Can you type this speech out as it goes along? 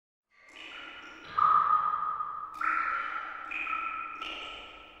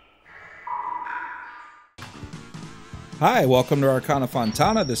Hi, welcome to Arcana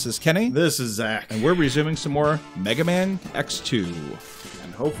Fontana. This is Kenny. This is Zach. And we're resuming some more Mega Man X2.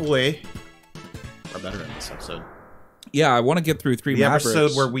 And hopefully, we're better in this episode. Yeah, I want to get through three The Mavericks.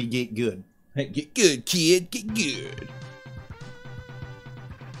 episode where we get good. Hey, get good, kid. Get good.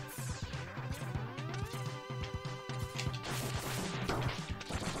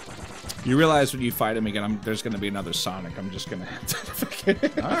 You realize when you fight him again, there's going to be another Sonic. I'm just going to have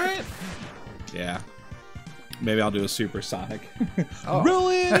to... All right. Yeah. Maybe I'll do a Super Sonic. Oh.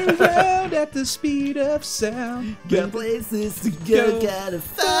 Rolling around at the speed of sound. Got places to go, gotta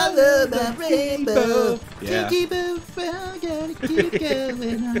follow my rainbow. Yeah. Keep it around, gotta keep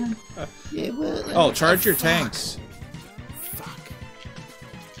going on. Yeah, well, Oh, charge your tanks. Fuck.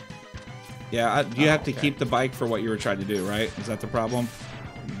 Yeah, you have to okay. keep the bike for what you were trying to do, right? Is that the problem?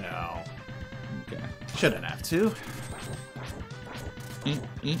 No. Okay. Shouldn't have to.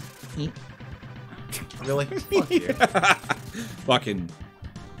 Really? Fuck you. Fucking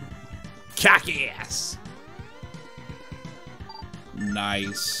cocky ass.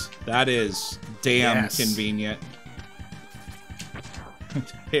 Nice. That is damn Yes. convenient.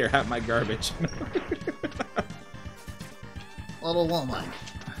 Here, have my garbage. little woman.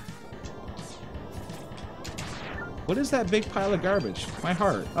 What is that big pile of garbage? My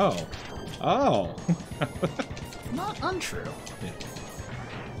heart. Oh. Oh. Not untrue.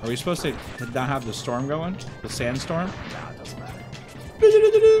 Are we supposed to not have the storm going? The sandstorm? No, it doesn't matter.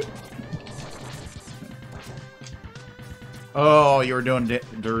 Oh, you were doing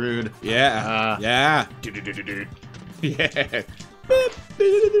Darude. Yeah. Yeah. Yeah.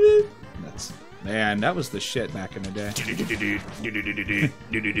 That's, man, that was the shit back in the day.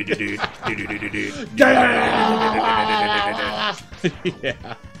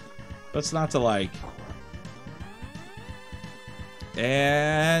 Yeah. That's not to like.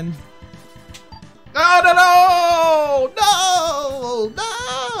 And Oh, no! No!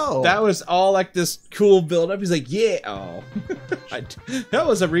 No! that was all like this cool build up. He's like, yeah. Oh, that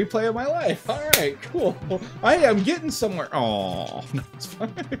was a replay of my life. All right, cool. I'm getting somewhere. Oh, no, it's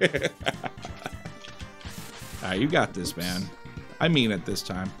fine. All right, you got this, man. I mean it this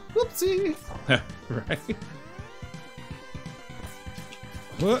time. Whoopsie. Right?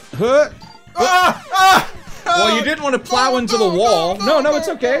 What? What? Well, you didn't want to plow into the wall. No, it's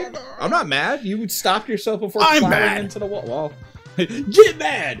okay. I'm not mad. You would stop yourself before I'm plowing mad. into the wall. Well, get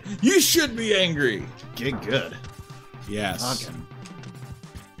mad. You should be angry. Get good. Yes. Fucking.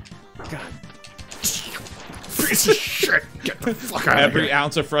 God. Piece of shit. Get the fuck out of Every here.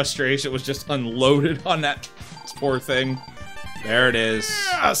 ounce of frustration was just unloaded on that poor thing. There it is.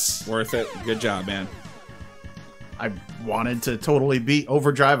 Yes! Worth it. Good job, man. I wanted to totally beat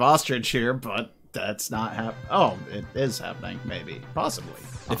Overdrive Ostrich here, but that's not happening. Oh, it is happening, maybe. Possibly.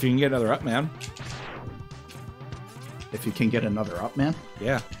 If you can get another up, man. If you can get another up, man.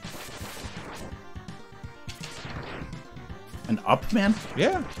 Yeah. An up, man?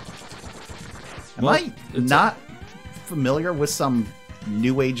 Yeah. Am Well, I it's not familiar with some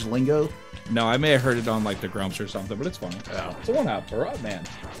new age lingo? No, I may have heard it on like the Grumps or something, but it's funny. Oh. It's a one-up or up, man.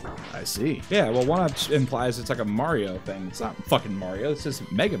 I see. Yeah, well, one-up implies it's like a Mario thing. It's not fucking Mario. It's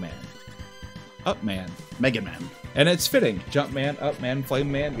just Mega Man. Up Man. Mega Man. And it's fitting. Jump Man, Up Man, Flame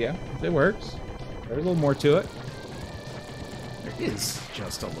Man. Yeah, it works. There's a little more to it. There is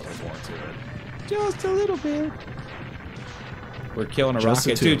just a little more to it. Just a little bit. We're killing a Just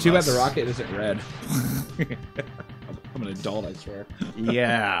the rocket. two Dude, of too bad us. the rocket isn't red. I'm an adult, I swear.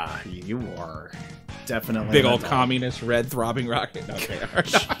 Yeah, you are definitely Big an old adult. communist red throbbing rocket. Okay.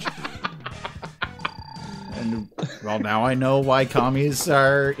 And well, now I know why commies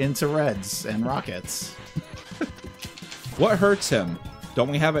are into reds and rockets. What hurts him? Don't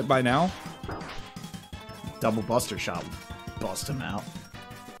we have it by now? Double Buster Shot, bust him out.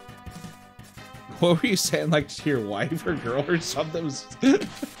 What were you saying, like to your wife or girl or something?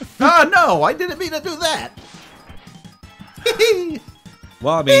 Ah, no, I didn't mean to do that.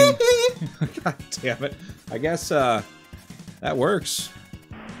 Well, I mean, God damn it. I guess that works.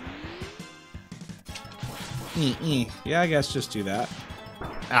 Yeah, I guess just do that.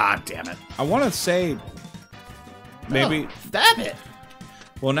 Ah, damn it. I want to say maybe. Oh, damn it.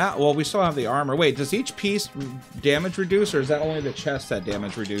 Well, we still have the armor. Wait, does each piece damage reduce, or is that only the chest that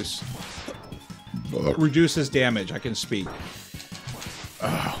damage reduce? Reduces damage. I can speak.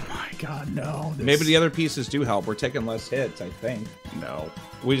 Oh my god, no. Maybe the other pieces do help. We're taking less hits, I think. No.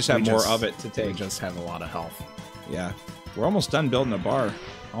 We just have more of it to We take. just have a lot of health. Yeah. We're almost done building a bar.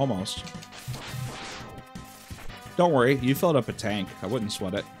 Almost. Don't worry, you filled up a tank. I wouldn't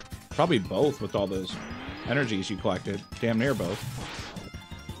sweat it. Probably both with all those energies you collected. Damn near both.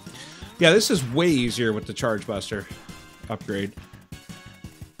 Yeah, this is way easier with the Charge Buster. upgrade.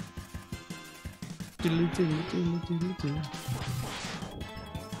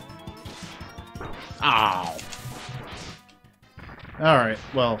 Ow. Alright,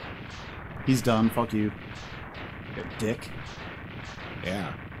 well, he's done. Fuck you. You dick.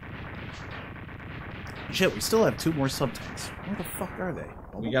 Yeah. Shit, we still have 2 more sub-tanks. Where the fuck are they?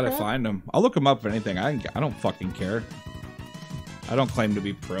 We gotta find them. I'll look them up if anything. I don't fucking care. I don't claim to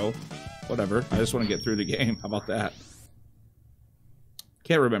be pro. Whatever. I just want to get through the game. How about that?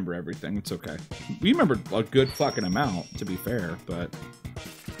 Can't remember everything. It's okay. We remember a good fucking amount, to be fair, but...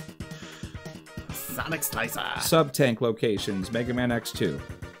 Sonic Slicer. Sub-tank locations. Mega Man X2.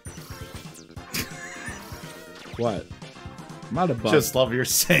 What? I'm not a bug. Just love you're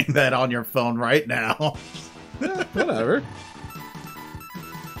saying that on your phone right now. Yeah, whatever.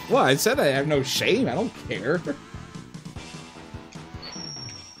 Well, I said I have no shame. I don't care.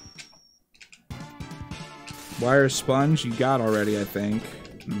 Wire sponge, you got already, I think.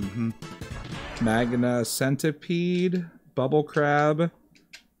 Mm-hmm. Magna centipede, bubble crab.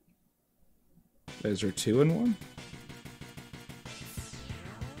 Is there 2 in 1?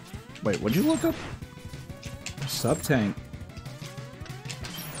 Wait, what'd you look up? Sub-tank.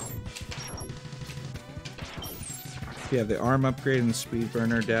 Yeah, the arm upgrade and speed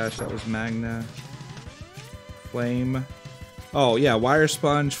burner dash, that was Magna. Flame. Oh, yeah, wire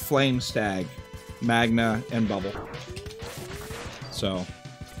sponge, flame stag, Magna, and bubble. So.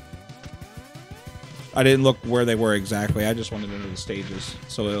 I didn't look where they were exactly. I just wanted to know the stages,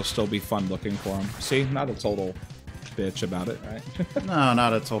 so it'll still be fun looking for them. See? Not a total bitch about it, right? No,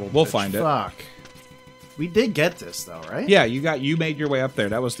 not a total We'll bitch. find it. Fuck. We did get this, though, right? Yeah, you made your way up there.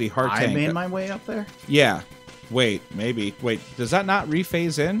 That was the heart tank. I made my way up there? Yeah. Wait, maybe. Wait, does that not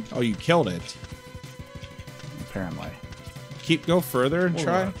rephase in? Oh, you killed it. Apparently. Go further and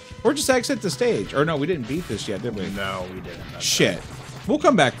try? Look. Or just exit the stage. Or no, we didn't beat this yet, did we? No, we didn't. That's Shit. right. We'll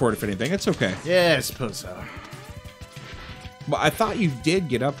come back for it if anything. It's okay. Yeah, I suppose so. But I thought you did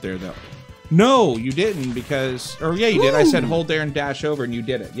get up there, though. No, you didn't because... Or yeah, you did. I said hold there and dash over, and you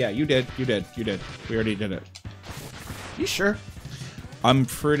did it. Yeah, you did. You did. You did. We already did it. You sure? I'm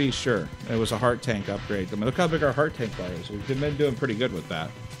pretty sure. It was a heart tank upgrade. I mean, look how big our heart tank bar is. We've been doing pretty good with that.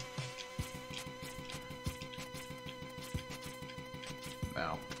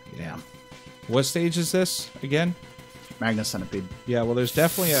 Oh, damn. What stage is this again? Magna Centipede. Yeah, well, there's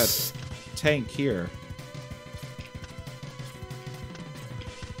definitely a tank here.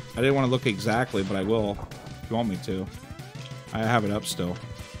 I didn't want to look exactly, but I will if you want me to. I have it up still.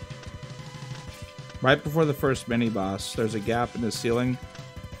 Right before the first mini-boss, there's a gap in the ceiling.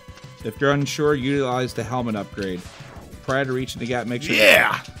 If you're unsure, utilize the helmet upgrade. Prior to reaching the gap, make sure...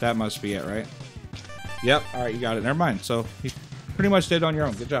 Yeah! That must be it, right? Yep, alright, you got it. Never mind. So, you pretty much did it on your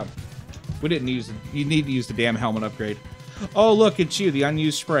own. Good job. We didn't use it. You need to use the damn helmet upgrade. Oh, look, it's you, the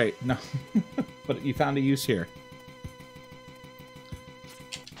unused sprite. No. But you found a use here.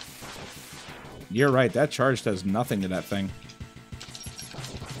 You're right, that charge does nothing to that thing.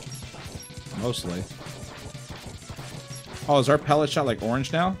 Mostly. Oh, is our pellet shot like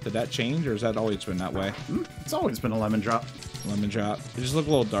orange now? Did that change, or has that always been that way? It's always been a lemon drop. Lemon drop. They just look a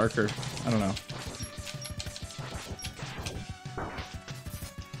little darker. I don't know.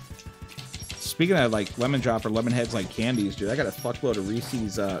 Speaking of like lemon drop or lemon heads like candies, dude, I got a fuckload of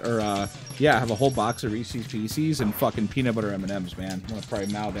Reese's, yeah, I have a whole box of Reese's Pieces and fucking peanut butter M&Ms, man. I'm gonna probably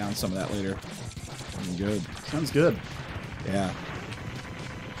mow down some of that later. Good. Sounds good. Yeah.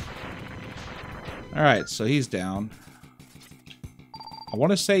 Alright, so he's down. I want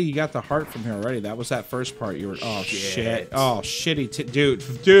to say you got the heart from here already. That was that first part you were... Oh, shit. Oh, shitty...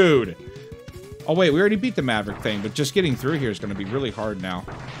 Dude. Oh, wait. We already beat the Maverick thing, but just getting through here is going to be really hard now.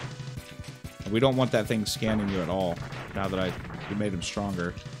 We don't want that thing scanning you at all, now that we made him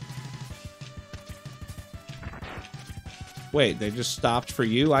stronger. Wait, they just stopped for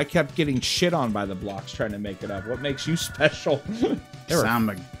you? I kept getting shit on by the blocks trying to make it up. What makes you special? I'm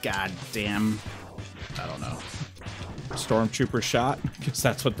a goddamn... I don't know. Stormtrooper shot? Because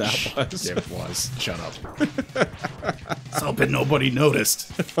that's what that was. It was. Shut up. It's hoping nobody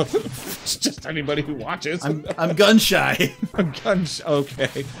noticed. It's just anybody who watches. I'm gun shy. I'm gun shy.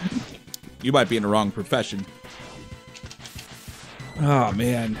 Okay. You might be in the wrong profession. Oh,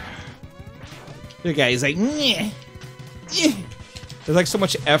 man. The guy, he's like, nyeh. There's like so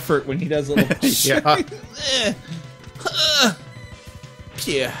much effort when he does a little Yeah.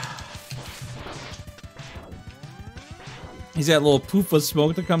 Yeah. He's got a little poof of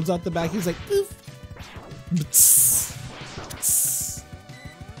smoke that comes out the back. He's like, poof. Pts. Pts.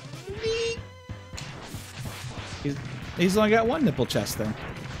 He's only got one nipple chest then.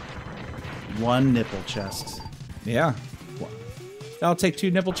 One nipple chest. Yeah. That'll take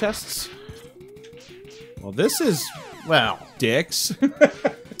 2 nipple chests. Well, this is Well, dicks.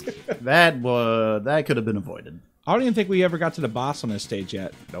 that could have been avoided. I don't even think we ever got to the boss on this stage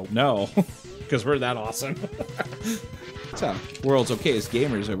yet. Nope. No, because we're that awesome. What's up? World's okayest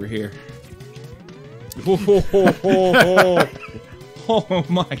gamers over here. Oh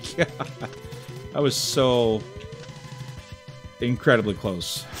my god. That was so incredibly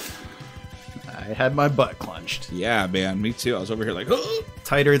close. I had my butt clenched. Yeah, man. Me too. I was over here like,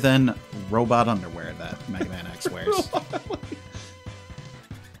 Tighter than robot underwear that Mega Man X wears.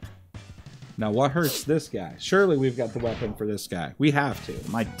 Now, what hurts this guy? Surely we've got the weapon for this guy. We have to.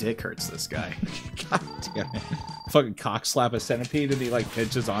 My dick hurts this guy. God damn it. Fucking cock slap a centipede and he like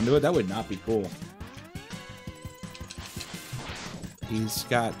pinches onto it. That would not be cool. He's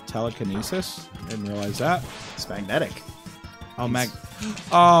got telekinesis. Didn't realize that. It's magnetic. Oh,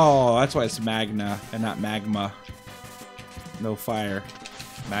 Oh, that's why it's Magna and not Magma. No fire.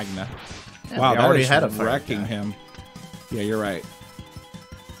 Magna. Yeah, wow, we that already is had a wrecking him. Yeah, you're right.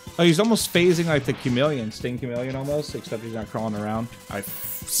 Oh, he's almost phasing like the chameleon, Sting Chameleon almost, except he's not crawling around. I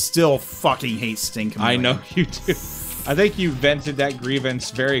still fucking hate Sting Chameleon. I know you do. I think you vented that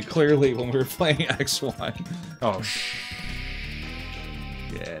grievance very clearly when we were playing X1. Oh, shit.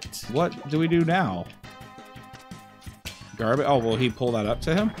 What do we do now? Garbage? Oh, will he pull that up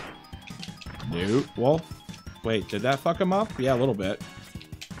to him? Nope. Well, wait, did that fuck him up? Yeah, a little bit.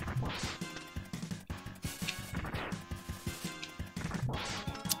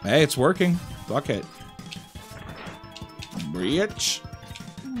 Hey, it's working. Fuck it. Bitch.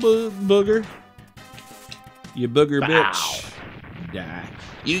 Booger. You booger bitch. Die.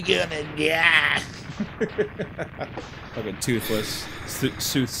 You gonna die. Fucking toothless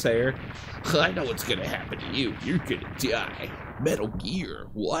soothsayer. I know what's gonna happen to you. You're gonna die. Metal Gear.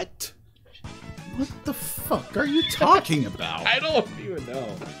 What? What the fuck are you talking about? I don't even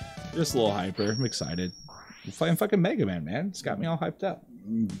know. Just a little hyper. I'm excited. I'm playing fucking Mega Man, man. It's got me all hyped up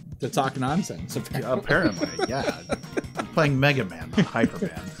to talk nonsense. Apparently, yeah. I'm playing Mega Man, not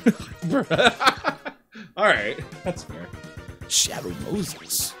Hyper Man. All right, that's fair. Shadow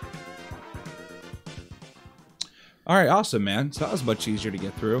Moses. All right, awesome, man. So that was much easier to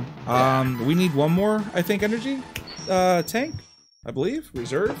get through. We need one more, I think, energy tank. I believe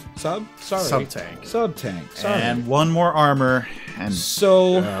reserve sub. Sorry, Sub tank. Sub tank. Sorry. And one more armor and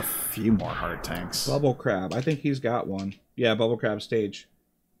So a few more heart tanks. Bubble Crab. I think he's got one. Yeah, Bubble Crab stage.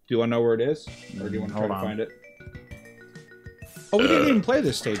 Do you want to know where it is, or do you want to try to find it? Oh, we didn't even play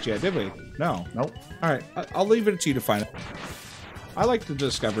this stage yet, did we? No. Nope. All right, I'll leave it to you to find it. I like to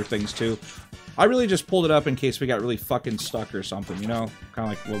discover things too. I really just pulled it up in case we got really fucking stuck or something, you know?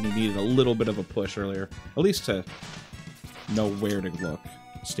 Kind of like when we needed a little bit of a push earlier. At least to know where to look,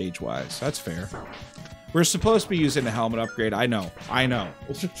 stage-wise. That's fair. We're supposed to be using the helmet upgrade. I know. I know.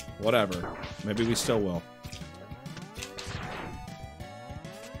 Whatever. Maybe we still will.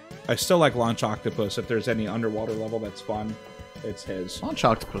 I still like Launch Octopus. If there's any underwater level that's fun, it's his. Launch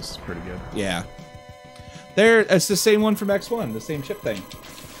Octopus is pretty good. Yeah. It's the same one from X1, the same ship thing.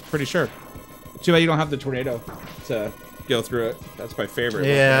 Pretty sure. Too bad you don't have the tornado to go through it. That's my favorite.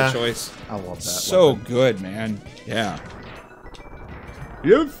 Yeah. Weapon choice. I love that. So weapon. good, man. Yeah.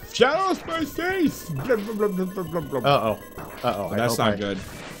 You challenged my face. Uh-oh. Uh-oh. That's not good.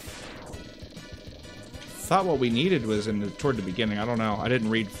 Thought what we needed was toward the beginning. I don't know. I didn't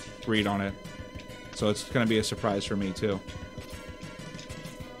read on it. So it's going to be a surprise for me, too.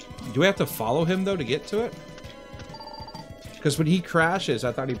 Do we have to follow him, though, to get to it? Because when he crashes,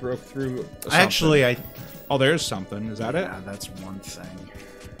 I thought he broke through something. Actually, Oh, there's something. Is that it? Yeah, that's one thing.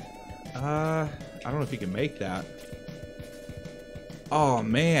 I don't know if you can make that. Oh,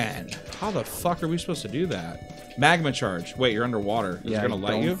 man. How the fuck are we supposed to do that? Magma charge. Wait, you're underwater. Is it going to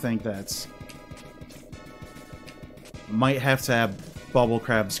light you? I think that's... Might have to have Bubble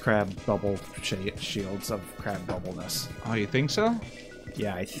Crab's crab bubble shields of crab bubbleness. Oh, you think so?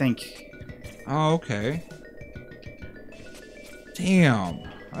 Yeah, I think... Oh, okay. Damn.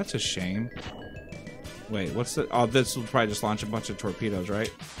 That's a shame. Wait, what's the... Oh, this will probably just launch a bunch of torpedoes, right?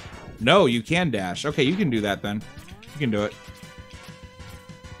 No, you can dash. Okay, you can do that then. You can do it.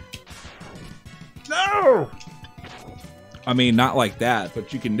 No! I mean, not like that,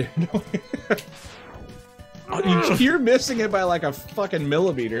 but you can do it. You're missing it by like a fucking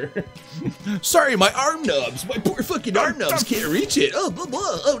millimeter. Sorry, my arm nubs. My poor fucking arm nubs can't reach it. Oh, blah, blah.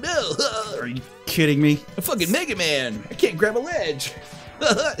 Oh no. Are you kidding me? A fucking Mega Man. I can't grab a ledge.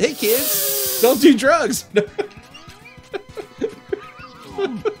 Hey, kids. Don't do drugs.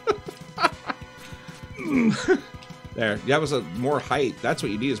 There. That was a more height. That's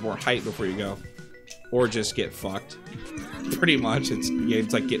what you need is more height before you go. Or just get fucked. Pretty much,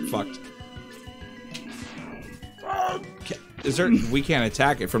 it's like get fucked. Okay. Is there? We can't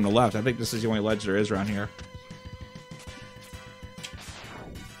attack it from the left. I think this is the only ledge there is around here.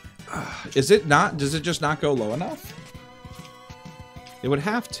 Is it not? Does it just not go low enough? It would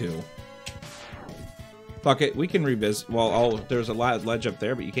have to. Fuck it. We can revisit. Well, there's a ledge up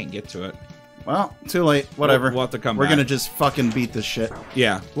there, but you can't get to it. Well, too late. Whatever. We'll have to come We're back. gonna just fucking beat this shit.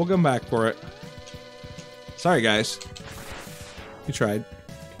 Yeah, we'll come back for it. Sorry, guys. We tried.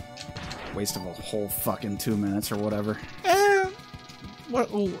 Waste of a whole fucking 2 minutes or whatever.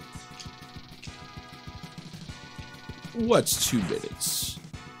 What's 2 minutes?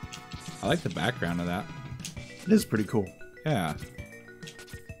 I like the background of that. It is pretty cool. Yeah.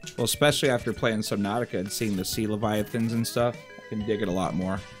 Well, especially after playing Subnautica and seeing the sea leviathans and stuff, I can dig it a lot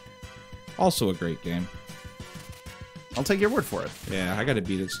more. Also a great game. I'll take your word for it. Yeah, I gotta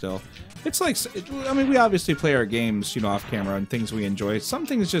beat it still. It's like, I mean, we obviously play our games, you know, off camera and things we enjoy. Some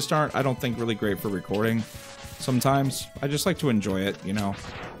things just aren't, I don't think, really great for recording. Sometimes. I just like to enjoy it, you know.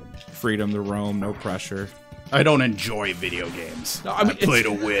 Freedom to roam, no pressure. I don't enjoy video games. No, I mean, play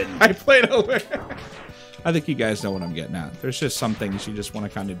to win. I play to win. I think you guys know what I'm getting at. There's just some things you just want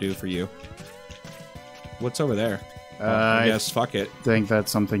to kind of do for you. What's over there? I guess fuck it. I think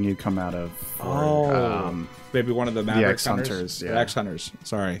that's something you come out of. For, maybe one of the Maverick X-Hunters, Hunters. yeah. The X-Hunters.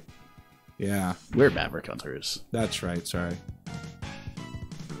 Sorry. Yeah. We're Maverick Hunters. That's right. Sorry.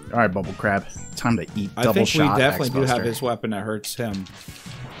 All right, Bubble Crab. Time to eat I double think shot. we definitely do have X-Buster. his weapon that hurts him.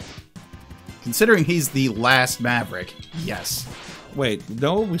 Considering he's the last Maverick, yes. Wait,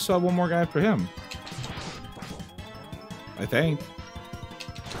 no, we still have one more guy after him. I think.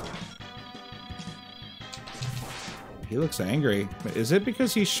 He looks angry. Is it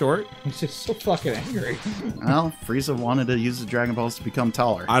because he's short? He's just so fucking angry. Well, Frieza wanted to use the Dragon Balls to become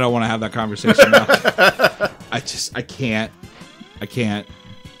taller. I don't want to have that conversation now. I can't. I can't.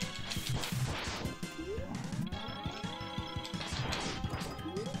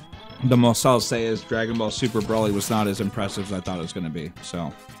 The most I'll say is Dragon Ball Super Broly was not as impressive as I thought it was going to be.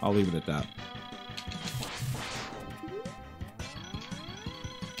 So, I'll leave it at that.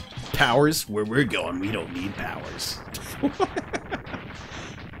 Powers? Where we're going, we don't need powers.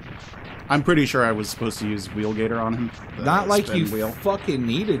 I'm pretty sure I was supposed to use Wheel Gator on him. The Not like spin you wheel. fucking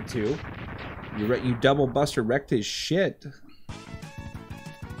needed to. You double Buster wrecked his shit.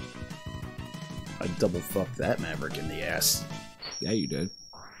 I double fucked that Maverick in the ass. Yeah, you did.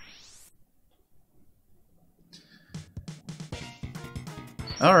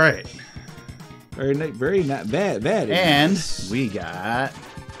 All right. Very not bad. And we got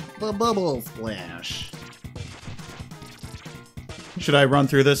the Bubble Splash. Should I run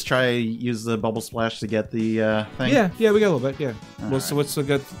through this? Try use the Bubble Splash to get the thing? Yeah, we got a little bit, yeah. All Let's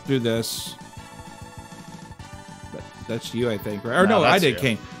go through this. That's you, I think, right? Or no, I that's did, you.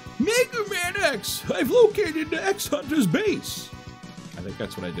 Kane. Mega Man X! I've located the X-Hunter's base. I think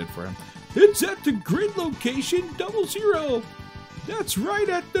that's what I did for him. It's at the grid location 00. That's right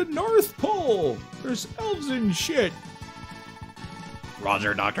at the North Pole. There's elves and shit.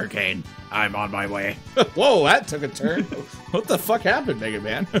 Roger, Dr. Kane. I'm on my way. Whoa, that took a turn. What the fuck happened, Mega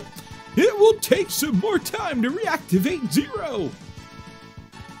Man? It will take some more time to reactivate 0.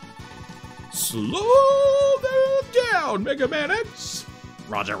 Slow them down, Mega Man X.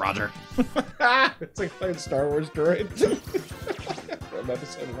 Roger, Roger. It's like playing Star Wars droid. From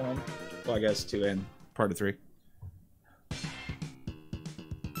episode 1. Well, I guess 2 and part of 3.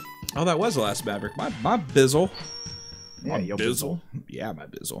 Oh, that was the last Maverick. My bizzle. Yeah, My yo bizzle. Yeah, my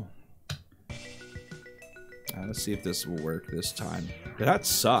bizzle. Let's see if this will work this time. That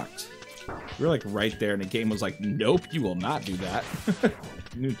sucked. We were like right there, and the game was like, nope, you will not do that.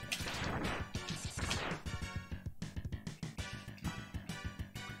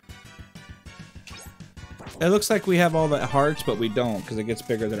 It looks like we have all the hearts, but we don't, because it gets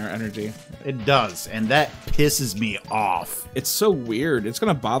bigger than our energy. It does, and that pisses me off. It's so weird. It's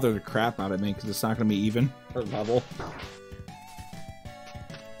going to bother the crap out of me, because it's not going to be even or level.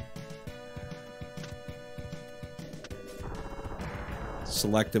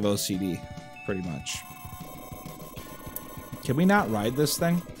 Selective OCD, pretty much. Can we not ride this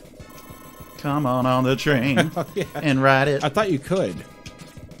thing? Come on the train Oh, yeah. and ride it. I thought you could.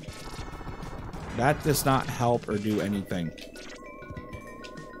 That does not help or do anything.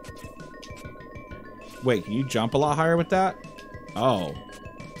 Wait, can you jump a lot higher with that? Oh.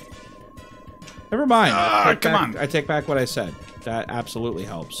 Never mind. Come on. I take back what I said. That absolutely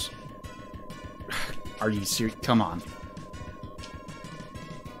helps. Are you serious? Come on.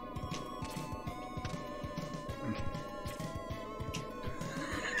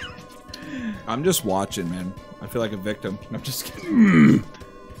 I'm just watching, man. I feel like a victim. I'm just kidding.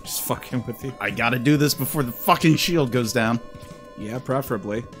 Just fucking with you. I gotta do this before the fucking shield goes down. Yeah,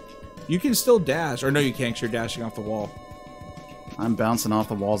 preferably. You can still dash. Or no, you can't 'cause you're dashing off the wall. I'm bouncing off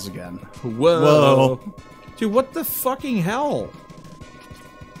the walls again. Whoa. Dude, what the fucking hell?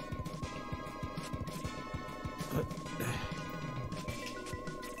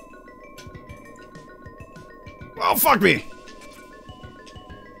 Oh, fuck me!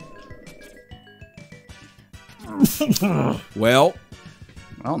 Well,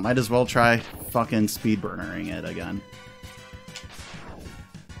 might as well try fucking speedburnering it again.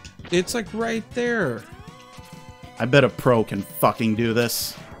 it's like right there. I bet a pro can fucking do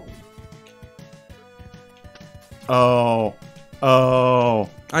this. Oh. Oh.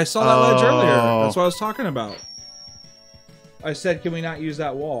 I saw that ledge earlier. That's what I was talking about. I said, can we not use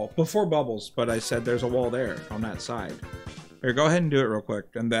that wall? Before bubbles, but I said there's a wall there on that side. Here, go ahead and do it real quick,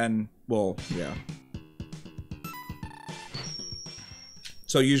 and then we'll, yeah.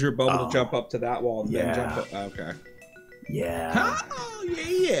 So use your bubble to jump up to that wall, and then jump up. Okay. Yeah. Oh,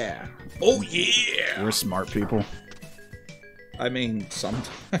 yeah. Oh, yeah. We're smart people. I mean,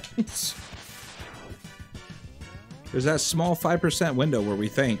 sometimes. There's that small 5% window where we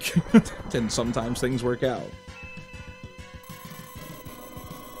think, and sometimes things work out.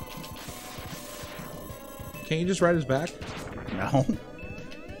 Can't you just ride his back? No.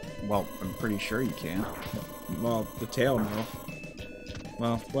 Well, I'm pretty sure you can. Well, the tail, no.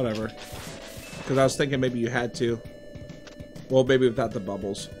 Well, whatever. Because I was thinking maybe you had to. Well, maybe without the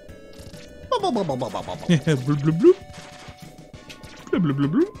bubbles. Bloop, bloop, bloop. Bloop, bloop,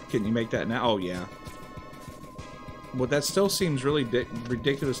 bloop, bloop. Can you make that now? Oh, yeah. Well, that still seems really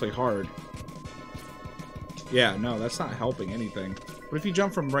ridiculously hard. Yeah, no, that's not helping anything. What if you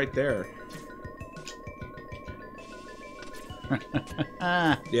jump from right there?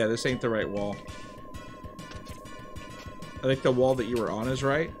 Yeah, this ain't the right wall. I think the wall that you were on is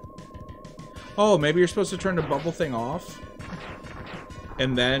right. Oh, maybe you're supposed to turn the bubble thing off.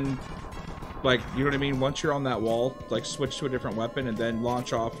 And then, like, you know what I mean? Once you're on that wall, like, switch to a different weapon and then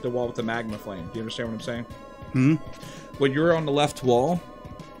launch off the wall with the magma flame. Do you understand what I'm saying? Hmm? When you're on the left wall,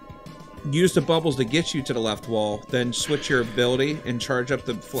 use the bubbles to get you to the left wall, then switch your ability and charge up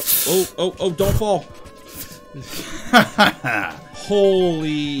the... Oh, don't fall!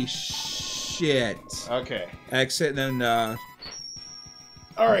 Holy shit. Okay. Exit and then,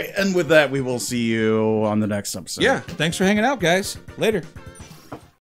 Alright, and with that, we will see you on the next episode. yeah, thanks for hanging out, guys. Later.